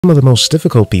Some of the most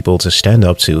difficult people to stand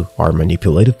up to are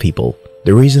manipulative people.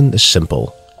 The reason is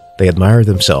simple. They admire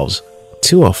themselves.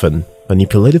 Too often,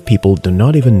 manipulative people do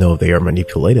not even know they are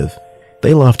manipulative.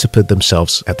 They love to put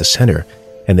themselves at the center,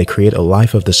 and they create a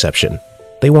life of deception.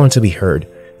 They want to be heard.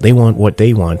 They want what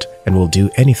they want and will do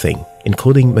anything,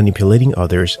 including manipulating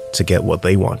others to get what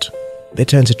they want. They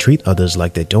tend to treat others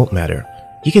like they don't matter.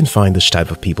 You can find this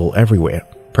type of people everywhere.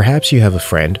 Perhaps you have a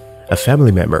friend, a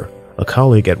family member, a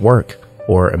colleague at work,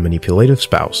 or a manipulative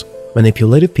spouse.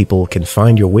 Manipulative people can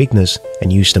find your weakness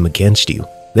and use them against you.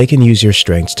 They can use your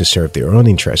strengths to serve their own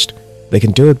interest. They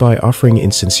can do it by offering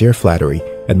insincere flattery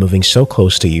and moving so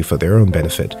close to you for their own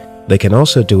benefit. They can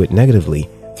also do it negatively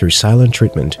through silent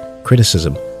treatment,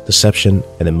 criticism, deception,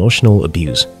 and emotional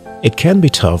abuse. It can be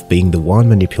tough being the one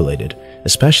manipulated,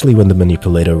 especially when the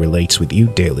manipulator relates with you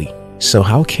daily. So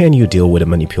how can you deal with a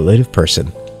manipulative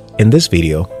person? In this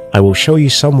video, I will show you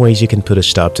some ways you can put a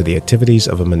stop to the activities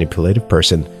of a manipulative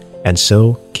person and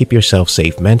so keep yourself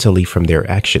safe mentally from their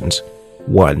actions.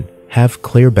 1. Have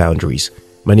clear boundaries.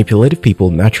 Manipulative people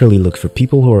naturally look for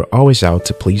people who are always out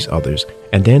to please others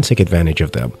and then take advantage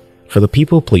of them. For the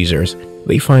people pleasers,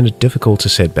 they find it difficult to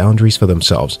set boundaries for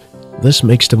themselves. This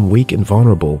makes them weak and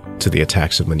vulnerable to the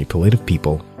attacks of manipulative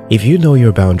people. If you know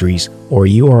your boundaries or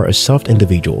you are a soft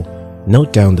individual,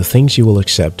 note down the things you will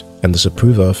accept and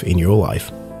disapprove of in your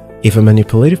life. If a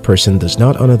manipulative person does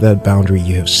not honor that boundary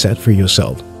you have set for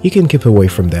yourself, you can keep away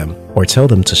from them or tell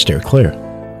them to steer clear.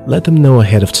 Let them know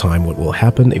ahead of time what will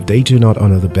happen if they do not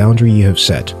honor the boundary you have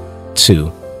set.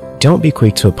 2. Don't be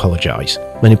quick to apologize.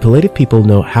 Manipulative people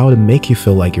know how to make you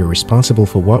feel like you're responsible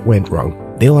for what went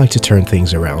wrong. They like to turn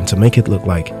things around to make it look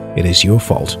like it is your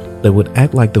fault. They would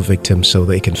act like the victim so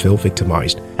they can feel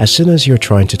victimized. As soon as you're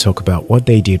trying to talk about what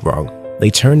they did wrong, they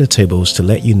turn the tables to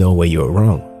let you know where you're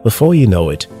wrong. Before you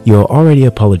know it, you are already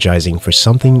apologizing for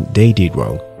something they did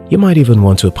wrong. You might even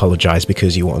want to apologize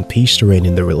because you want peace to reign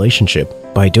in the relationship.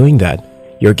 By doing that,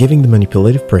 you're giving the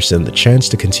manipulative person the chance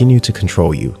to continue to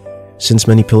control you. Since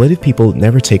manipulative people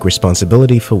never take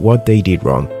responsibility for what they did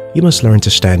wrong, you must learn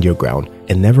to stand your ground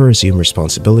and never assume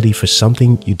responsibility for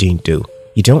something you didn't do.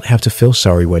 You don't have to feel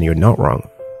sorry when you're not wrong.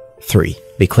 3.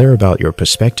 Be clear about your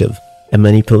perspective. A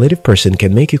manipulative person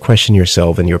can make you question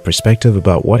yourself and your perspective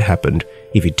about what happened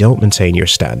if you don't maintain your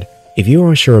stand. If you are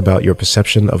unsure about your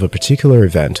perception of a particular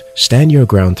event, stand your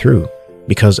ground through,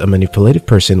 because a manipulative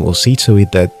person will see to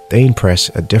it that they impress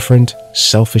a different,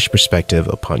 selfish perspective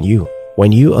upon you.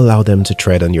 When you allow them to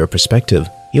tread on your perspective,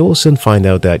 you will soon find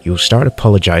out that you'll start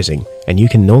apologizing and you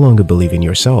can no longer believe in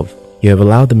yourself. You have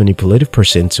allowed the manipulative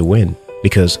person to win,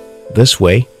 because this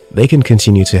way, they can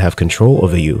continue to have control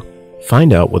over you.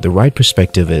 Find out what the right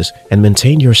perspective is and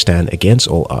maintain your stand against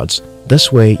all odds.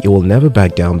 This way, you will never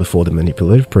back down before the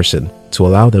manipulative person to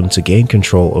allow them to gain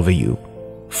control over you.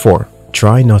 4.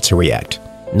 Try not to react.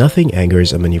 Nothing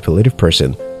angers a manipulative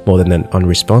person more than an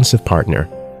unresponsive partner.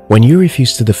 When you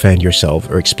refuse to defend yourself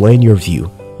or explain your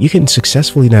view, you can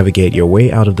successfully navigate your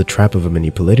way out of the trap of a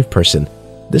manipulative person.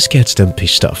 This gets them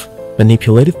pissed off.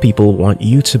 Manipulative people want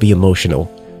you to be emotional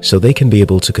so they can be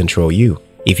able to control you.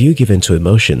 If you give in to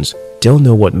emotions, they'll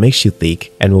know what makes you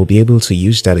think and will be able to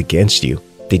use that against you.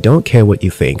 They don't care what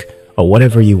you think or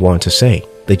whatever you want to say.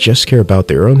 They just care about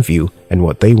their own view and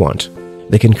what they want.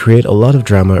 They can create a lot of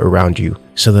drama around you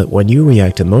so that when you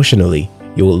react emotionally,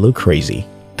 you will look crazy.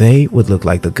 They would look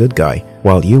like the good guy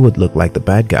while you would look like the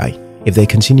bad guy. If they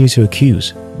continue to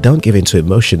accuse, don't give in to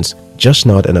emotions, just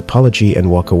nod an apology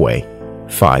and walk away.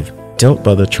 5. Don't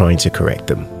bother trying to correct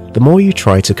them. The more you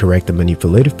try to correct the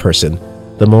manipulative person,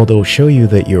 the more they'll show you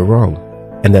that you're wrong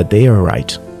and that they are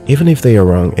right. Even if they are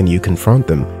wrong and you confront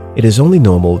them, it is only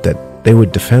normal that they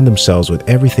would defend themselves with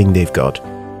everything they've got.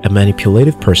 A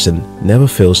manipulative person never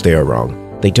feels they are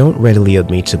wrong. They don't readily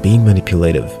admit to being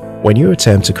manipulative. When you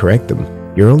attempt to correct them,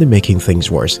 you're only making things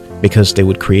worse because they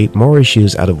would create more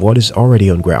issues out of what is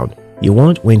already on ground. You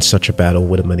won't win such a battle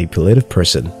with a manipulative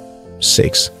person.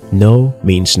 6. No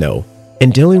means no.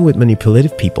 In dealing with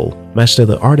manipulative people, master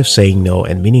the art of saying no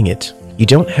and meaning it. You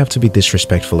don't have to be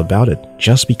disrespectful about it,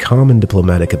 just be calm and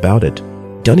diplomatic about it.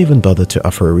 Don't even bother to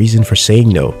offer a reason for saying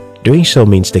no. Doing so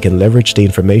means they can leverage the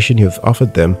information you've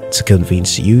offered them to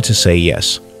convince you to say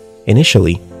yes.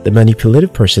 Initially, the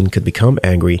manipulative person could become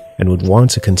angry and would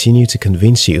want to continue to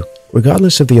convince you.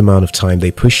 Regardless of the amount of time they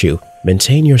push you,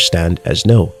 maintain your stand as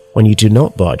no. When you do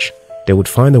not budge, they would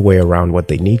find a way around what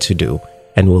they need to do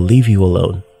and will leave you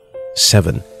alone.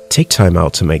 7. Take time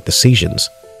out to make decisions.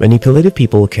 Manipulative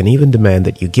people can even demand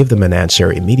that you give them an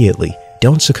answer immediately.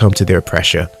 Don't succumb to their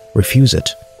pressure. Refuse it.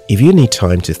 If you need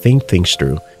time to think things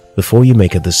through before you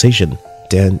make a decision,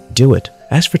 then do it.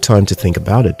 Ask for time to think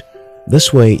about it.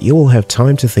 This way, you will have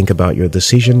time to think about your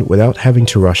decision without having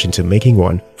to rush into making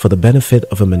one for the benefit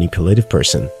of a manipulative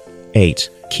person. 8.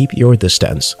 Keep your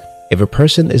distance. If a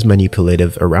person is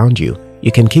manipulative around you,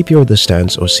 you can keep your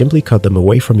distance or simply cut them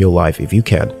away from your life if you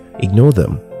can. Ignore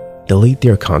them. Delete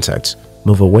their contacts.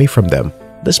 Move away from them.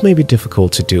 This may be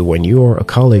difficult to do when you are a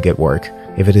colleague at work.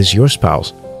 If it is your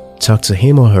spouse, talk to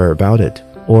him or her about it,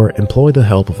 or employ the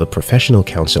help of a professional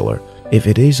counselor. If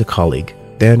it is a colleague,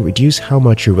 then reduce how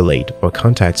much you relate or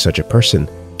contact such a person.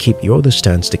 Keep your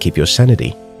distance to keep your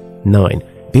sanity. 9.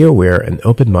 Be aware and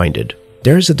open-minded.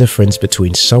 There is a difference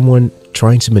between someone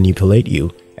trying to manipulate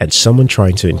you and someone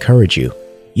trying to encourage you.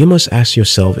 You must ask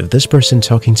yourself if this person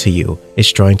talking to you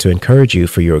is trying to encourage you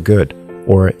for your good,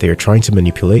 or they are trying to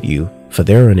manipulate you for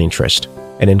their own interest.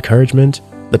 In encouragement,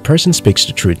 the person speaks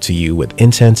the truth to you with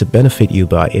intent to benefit you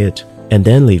by it, and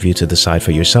then leave you to decide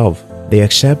for yourself. They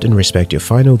accept and respect your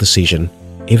final decision,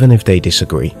 even if they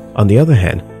disagree. On the other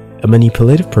hand, a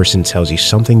manipulative person tells you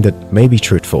something that may be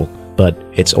truthful, but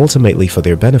it's ultimately for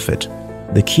their benefit.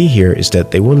 The key here is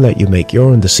that they won't let you make your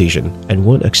own decision and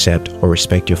won't accept or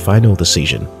respect your final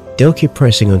decision. They'll keep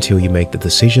pressing until you make the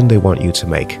decision they want you to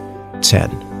make.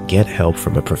 10. Get help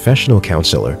from a professional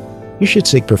counselor. You should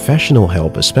seek professional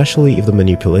help, especially if the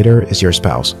manipulator is your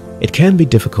spouse. It can be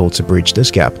difficult to bridge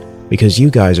this gap because you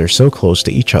guys are so close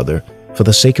to each other. For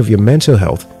the sake of your mental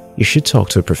health, you should talk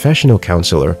to a professional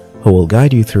counselor who will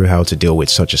guide you through how to deal with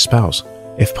such a spouse.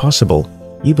 If possible,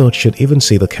 you both should even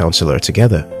see the counselor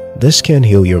together. This can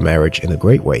heal your marriage in a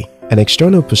great way. An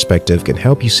external perspective can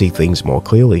help you see things more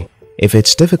clearly. If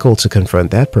it's difficult to confront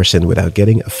that person without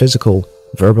getting a physical,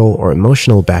 verbal, or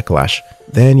emotional backlash,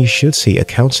 then you should see a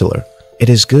counselor. It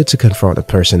is good to confront a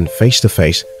person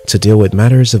face-to-face to deal with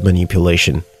matters of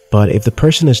manipulation. But if the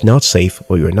person is not safe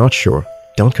or you're not sure,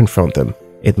 don't confront them.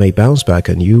 It may bounce back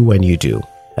on you when you do.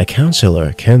 A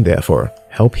counselor can therefore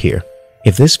help here.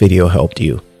 If this video helped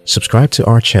you, subscribe to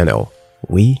our channel.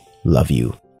 We love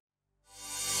you.